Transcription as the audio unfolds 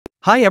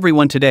Hi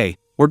everyone, today,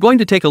 we're going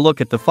to take a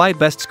look at the 5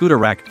 best scooter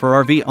rack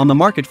for RV on the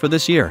market for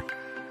this year.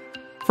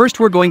 First,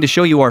 we're going to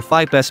show you our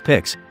 5 best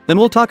picks, then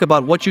we'll talk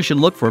about what you should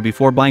look for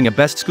before buying a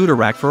best scooter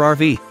rack for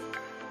RV.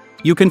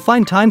 You can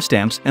find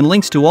timestamps and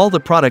links to all the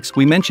products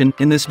we mention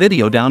in this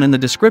video down in the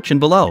description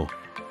below.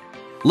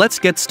 Let's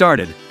get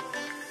started.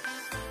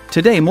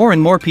 Today, more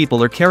and more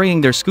people are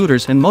carrying their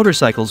scooters and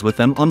motorcycles with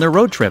them on their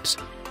road trips.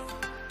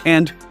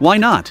 And why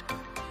not?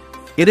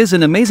 It is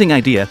an amazing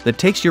idea that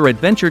takes your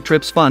adventure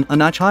trips fun a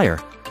notch higher.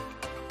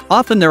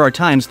 Often there are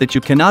times that you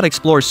cannot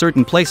explore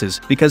certain places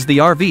because the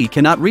RV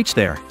cannot reach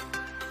there.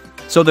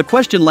 So the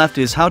question left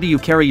is, how do you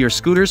carry your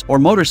scooters or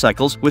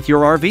motorcycles with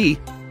your RV?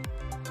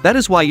 That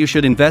is why you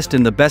should invest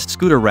in the best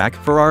scooter rack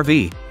for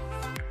RV.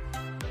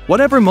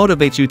 Whatever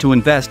motivates you to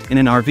invest in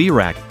an RV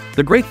rack,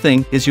 the great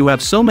thing is you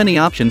have so many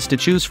options to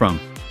choose from.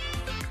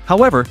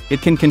 However,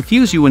 it can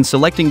confuse you in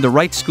selecting the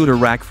right scooter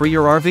rack for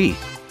your RV.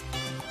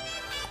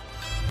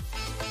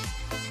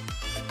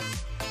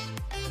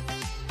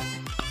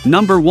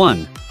 Number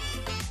 1.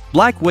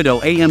 Black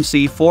Widow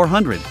AMC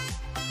 400.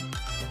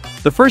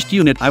 The first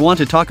unit I want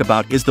to talk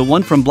about is the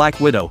one from Black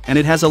Widow, and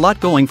it has a lot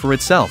going for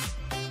itself.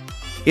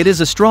 It is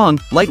a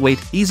strong, lightweight,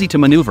 easy to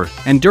maneuver,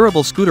 and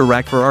durable scooter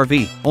rack for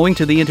RV. Owing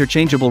to the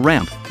interchangeable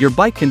ramp, your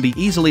bike can be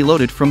easily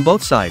loaded from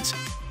both sides.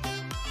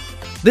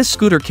 This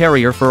scooter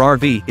carrier for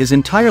RV is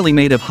entirely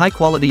made of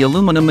high-quality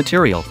aluminum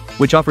material,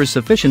 which offers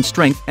sufficient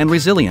strength and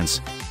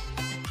resilience.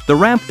 The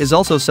ramp is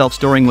also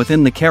self-storing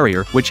within the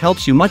carrier, which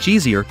helps you much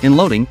easier in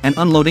loading and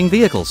unloading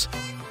vehicles.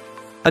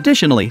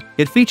 Additionally,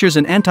 it features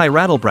an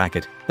anti-rattle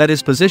bracket that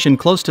is positioned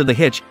close to the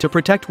hitch to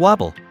protect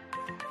wobble.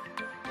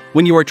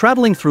 When you are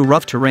traveling through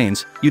rough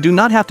terrains, you do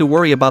not have to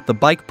worry about the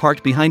bike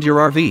parked behind your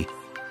RV,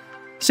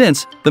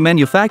 since the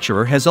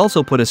manufacturer has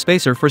also put a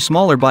spacer for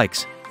smaller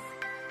bikes.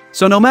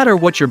 So no matter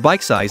what your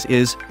bike size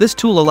is, this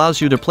tool allows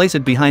you to place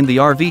it behind the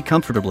RV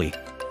comfortably.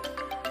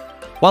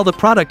 While the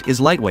product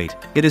is lightweight,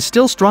 it is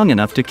still strong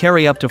enough to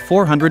carry up to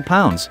 400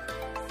 pounds.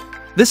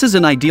 This is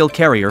an ideal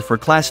carrier for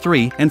Class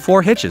 3 and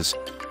 4 hitches.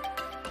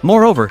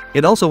 Moreover,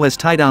 it also has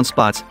tie-down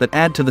spots that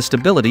add to the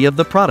stability of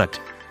the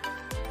product.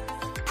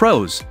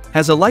 Pros: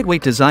 has a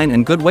lightweight design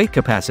and good weight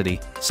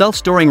capacity,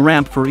 self-storing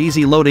ramp for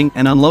easy loading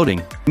and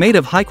unloading, made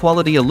of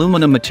high-quality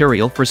aluminum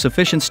material for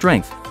sufficient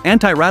strength,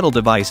 anti-rattle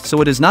device so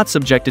it is not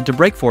subjected to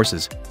brake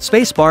forces,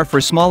 space bar for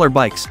smaller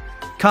bikes.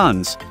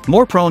 Cons: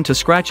 more prone to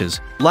scratches,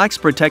 lacks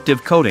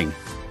protective coating.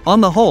 On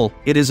the whole,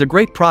 it is a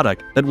great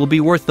product that will be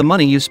worth the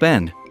money you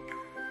spend.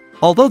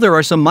 Although there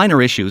are some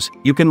minor issues,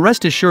 you can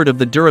rest assured of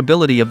the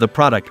durability of the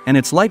product, and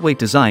its lightweight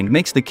design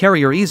makes the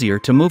carrier easier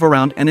to move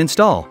around and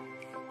install.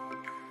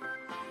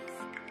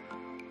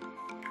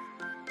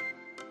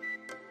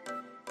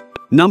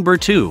 Number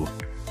 2.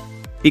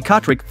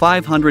 Ecotric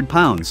 500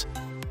 pounds.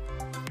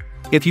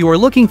 If you are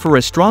looking for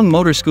a strong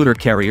motor scooter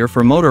carrier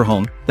for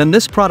motorhome, then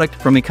this product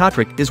from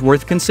Ecotric is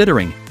worth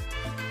considering.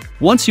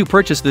 Once you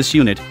purchase this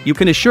unit, you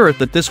can assure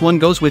that this one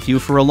goes with you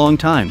for a long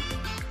time,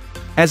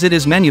 as it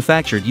is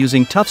manufactured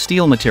using tough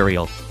steel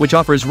material, which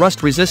offers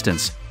rust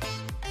resistance.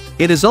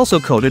 It is also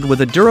coated with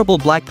a durable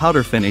black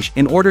powder finish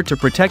in order to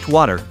protect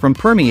water from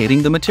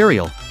permeating the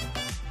material.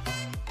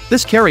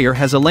 This carrier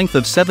has a length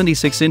of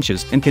 76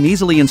 inches and can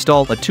easily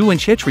install a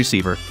 2-inch hitch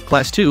receiver,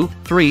 Class 2,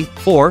 3,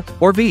 4,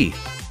 or V.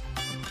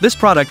 This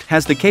product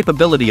has the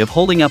capability of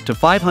holding up to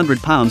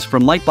 500 pounds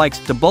from light bikes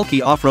to bulky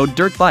off-road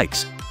dirt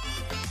bikes,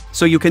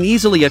 so you can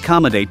easily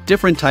accommodate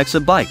different types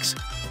of bikes.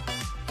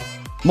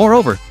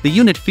 Moreover, the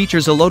unit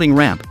features a loading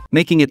ramp,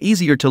 making it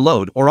easier to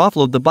load or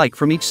offload the bike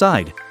from each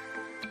side.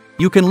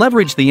 You can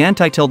leverage the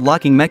anti-tilt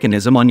locking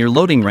mechanism on your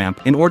loading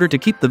ramp in order to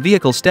keep the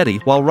vehicle steady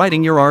while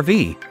riding your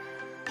RV.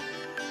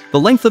 The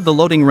length of the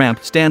loading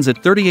ramp stands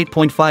at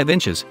 38.5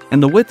 inches,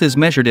 and the width is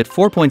measured at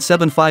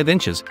 4.75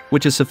 inches,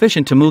 which is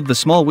sufficient to move the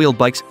small-wheeled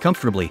bikes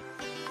comfortably.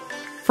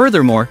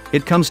 Furthermore,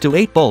 it comes to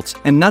 8 bolts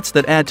and nuts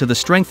that add to the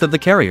strength of the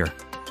carrier.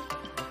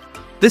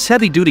 This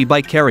heavy-duty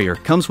bike carrier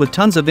comes with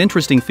tons of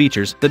interesting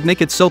features that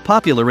make it so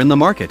popular in the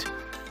market.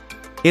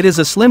 It is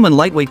a slim and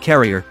lightweight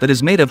carrier that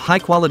is made of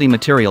high-quality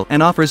material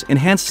and offers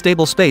enhanced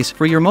stable space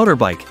for your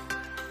motorbike.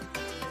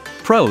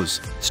 Pros: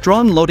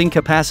 strong loading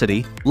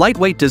capacity,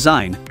 lightweight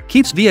design,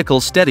 keeps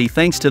vehicles steady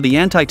thanks to the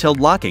anti-tilt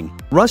locking,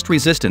 rust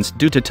resistance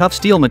due to tough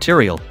steel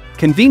material,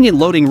 convenient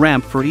loading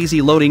ramp for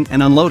easy loading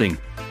and unloading.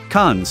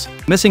 Cons: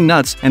 missing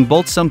nuts and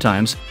bolts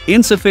sometimes,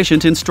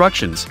 insufficient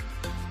instructions.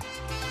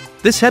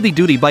 This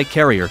heavy-duty bike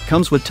carrier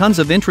comes with tons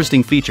of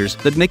interesting features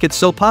that make it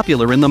so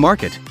popular in the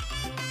market.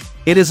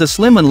 It is a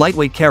slim and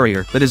lightweight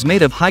carrier that is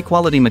made of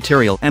high-quality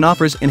material and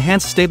offers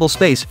enhanced stable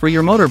space for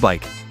your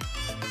motorbike.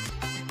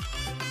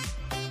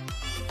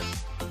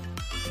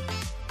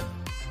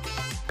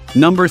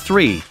 Number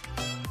 3.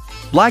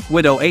 Black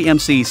Widow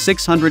AMC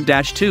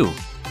 600-2.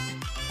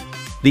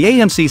 The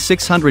AMC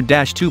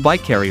 600-2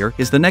 bike carrier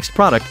is the next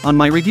product on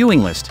my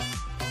reviewing list.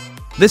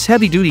 This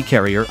heavy-duty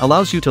carrier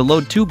allows you to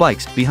load 2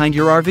 bikes behind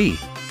your RV.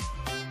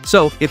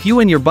 So, if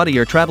you and your buddy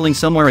are traveling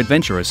somewhere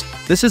adventurous,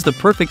 this is the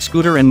perfect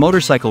scooter and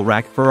motorcycle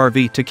rack for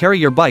RV to carry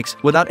your bikes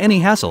without any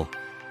hassle.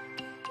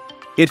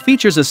 It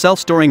features a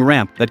self-storing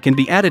ramp that can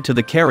be added to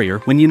the carrier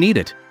when you need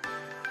it.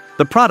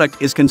 The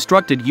product is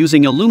constructed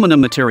using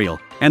aluminum material,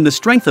 and the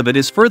strength of it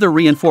is further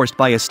reinforced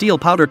by a steel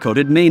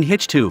powder-coated main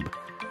hitch tube.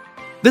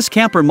 This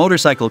camper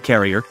motorcycle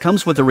carrier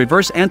comes with a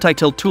reverse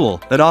anti-tilt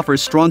tool that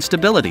offers strong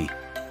stability.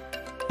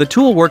 The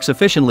tool works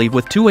efficiently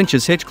with 2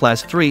 inches hitch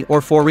class 3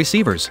 or 4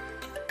 receivers.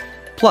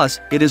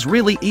 Plus, it is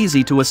really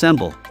easy to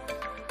assemble.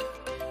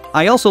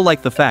 I also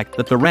like the fact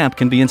that the ramp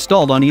can be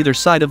installed on either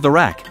side of the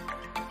rack.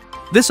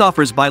 This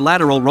offers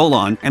bilateral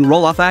roll-on and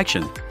roll-off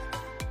action.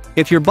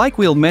 If your bike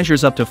wheel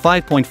measures up to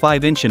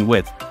 5.5 inch in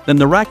width, then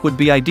the rack would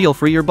be ideal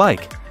for your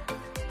bike.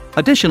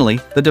 Additionally,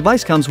 the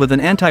device comes with an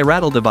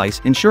anti-rattle device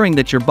ensuring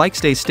that your bike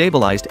stays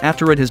stabilized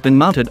after it has been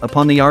mounted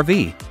upon the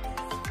RV.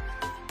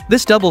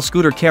 This double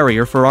scooter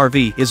carrier for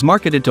RV is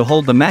marketed to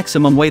hold the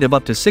maximum weight of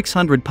up to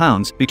 600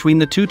 pounds between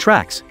the 2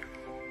 tracks.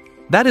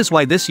 That is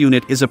why this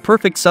unit is a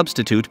perfect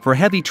substitute for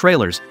heavy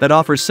trailers that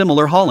offer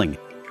similar hauling.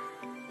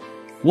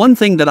 One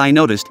thing that I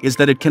noticed is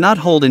that it cannot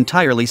hold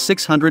entirely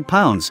 600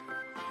 pounds.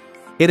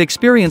 It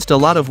experienced a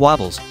lot of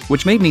wobbles,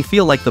 which made me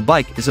feel like the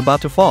bike is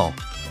about to fall.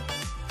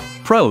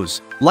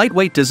 Pros: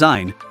 lightweight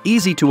design,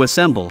 easy to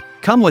assemble,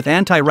 come with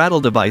anti-rattle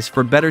device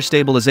for better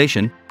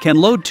stabilization, can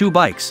load 2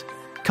 bikes.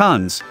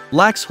 Cons: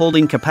 lacks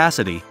holding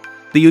capacity.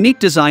 The unique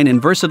design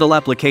and versatile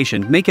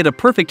application make it a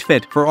perfect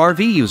fit for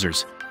RV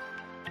users.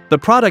 The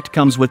product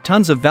comes with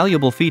tons of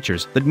valuable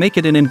features that make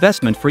it an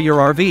investment for your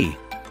RV.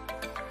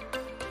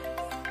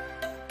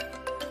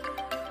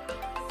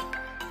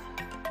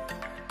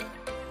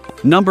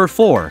 Number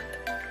 4.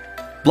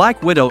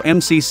 Black Widow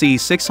MCC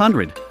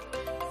 600.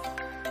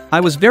 I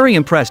was very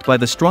impressed by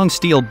the strong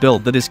steel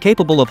build that is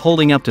capable of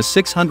holding up to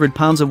 600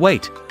 pounds of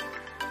weight.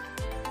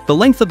 The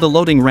length of the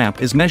loading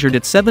ramp is measured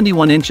at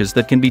 71 inches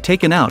that can be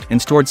taken out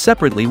and stored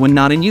separately when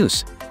not in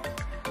use.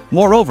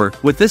 Moreover,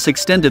 with this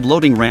extended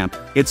loading ramp,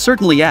 it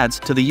certainly adds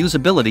to the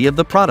usability of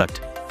the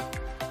product.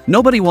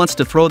 Nobody wants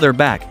to throw their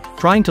back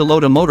trying to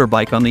load a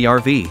motorbike on the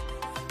RV.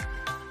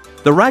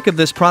 The rack of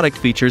this product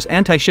features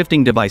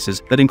anti-shifting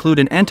devices that include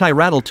an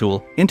anti-rattle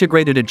tool,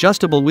 integrated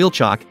adjustable wheel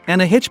chock,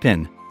 and a hitch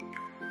pin.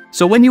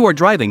 So when you are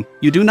driving,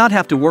 you do not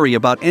have to worry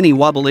about any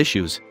wobble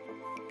issues.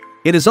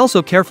 It is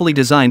also carefully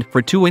designed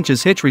for 2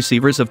 inches hitch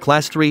receivers of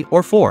class 3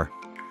 or 4.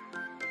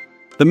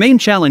 The main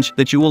challenge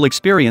that you will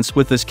experience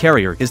with this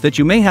carrier is that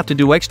you may have to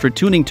do extra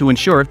tuning to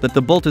ensure that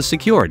the bolt is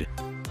secured.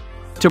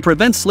 To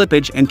prevent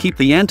slippage and keep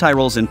the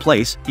anti-rolls in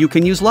place, you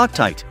can use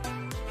Loctite.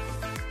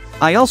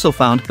 I also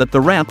found that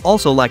the ramp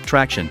also lacked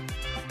traction.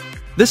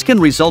 This can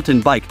result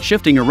in bike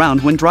shifting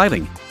around when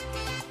driving.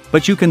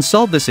 But you can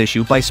solve this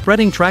issue by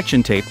spreading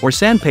traction tape or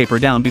sandpaper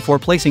down before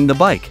placing the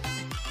bike.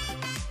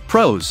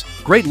 Pros: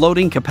 great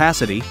loading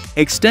capacity,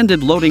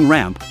 extended loading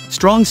ramp,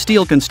 strong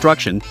steel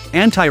construction,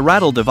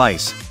 anti-rattle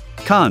device.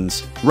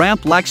 Cons: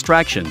 ramp lacks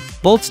traction,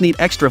 bolts need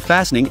extra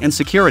fastening and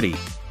security.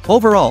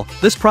 Overall,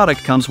 this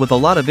product comes with a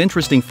lot of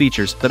interesting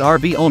features that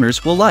RV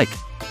owners will like.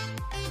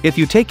 If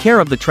you take care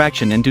of the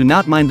traction and do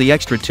not mind the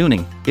extra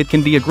tuning, it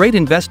can be a great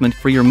investment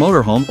for your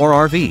motorhome or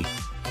RV.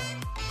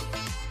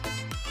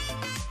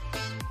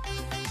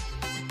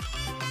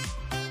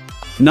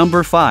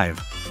 Number 5.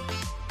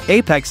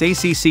 Apex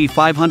ACC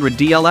 500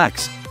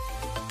 DLX.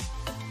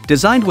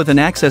 Designed with an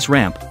access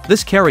ramp,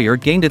 this carrier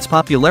gained its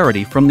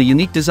popularity from the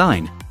unique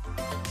design.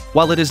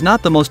 While it is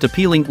not the most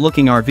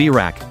appealing-looking RV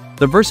rack,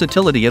 the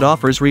versatility it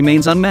offers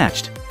remains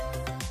unmatched.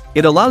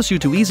 It allows you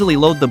to easily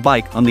load the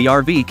bike on the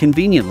RV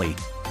conveniently.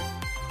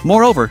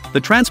 Moreover,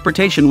 the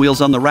transportation wheels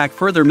on the rack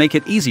further make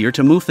it easier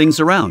to move things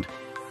around.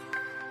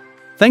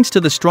 Thanks to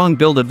the strong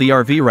build of the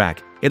RV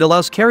rack, it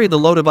allows carry the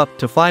load of up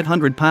to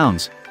 500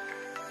 pounds.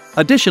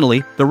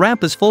 Additionally, the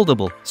ramp is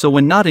foldable, so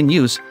when not in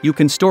use, you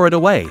can store it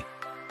away.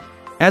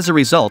 As a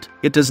result,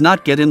 it does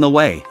not get in the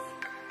way.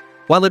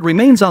 While it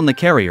remains on the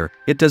carrier,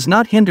 it does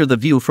not hinder the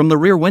view from the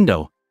rear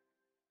window.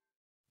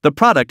 The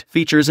product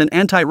features an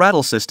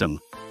anti-rattle system.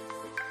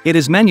 It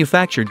is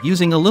manufactured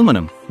using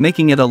aluminum,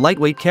 making it a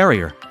lightweight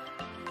carrier.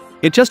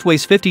 It just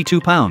weighs 52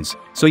 pounds,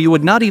 so you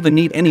would not even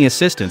need any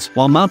assistance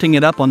while mounting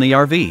it up on the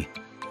RV.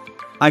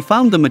 I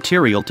found the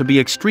material to be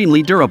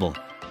extremely durable.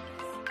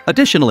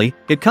 Additionally,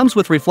 it comes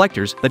with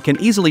reflectors that can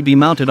easily be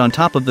mounted on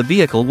top of the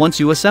vehicle once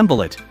you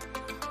assemble it.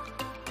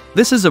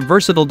 This is a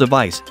versatile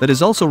device that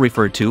is also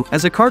referred to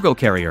as a cargo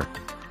carrier.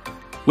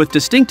 With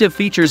distinctive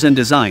features and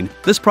design,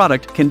 this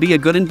product can be a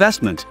good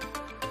investment.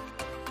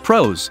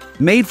 Pros: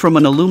 made from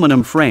an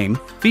aluminum frame,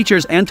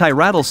 features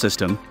anti-rattle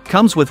system,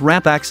 comes with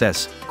ramp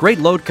access, great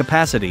load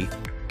capacity.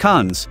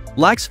 Cons: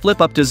 lacks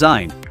flip-up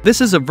design. This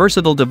is a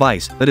versatile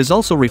device that is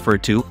also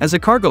referred to as a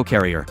cargo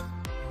carrier.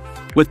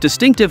 With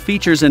distinctive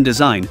features and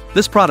design,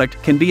 this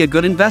product can be a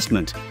good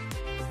investment.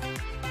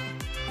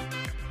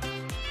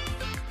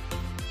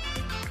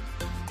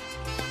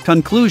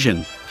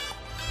 Conclusion: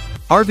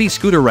 RV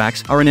scooter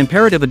racks are an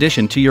imperative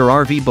addition to your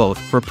RV both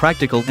for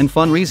practical and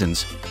fun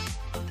reasons.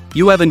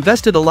 You have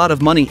invested a lot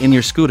of money in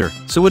your scooter,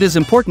 so it is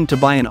important to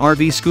buy an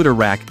RV scooter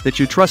rack that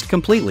you trust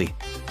completely.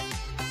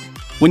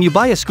 When you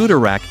buy a scooter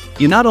rack,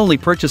 you not only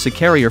purchase a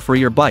carrier for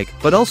your bike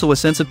but also a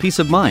sense of peace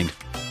of mind.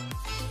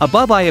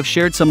 Above I have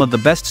shared some of the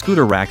best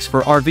scooter racks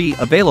for RV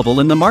available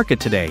in the market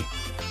today.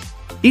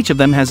 Each of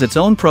them has its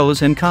own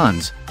pros and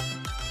cons.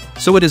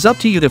 So it is up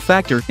to you to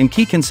factor in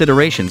key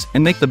considerations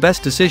and make the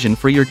best decision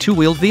for your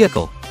two-wheeled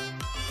vehicle.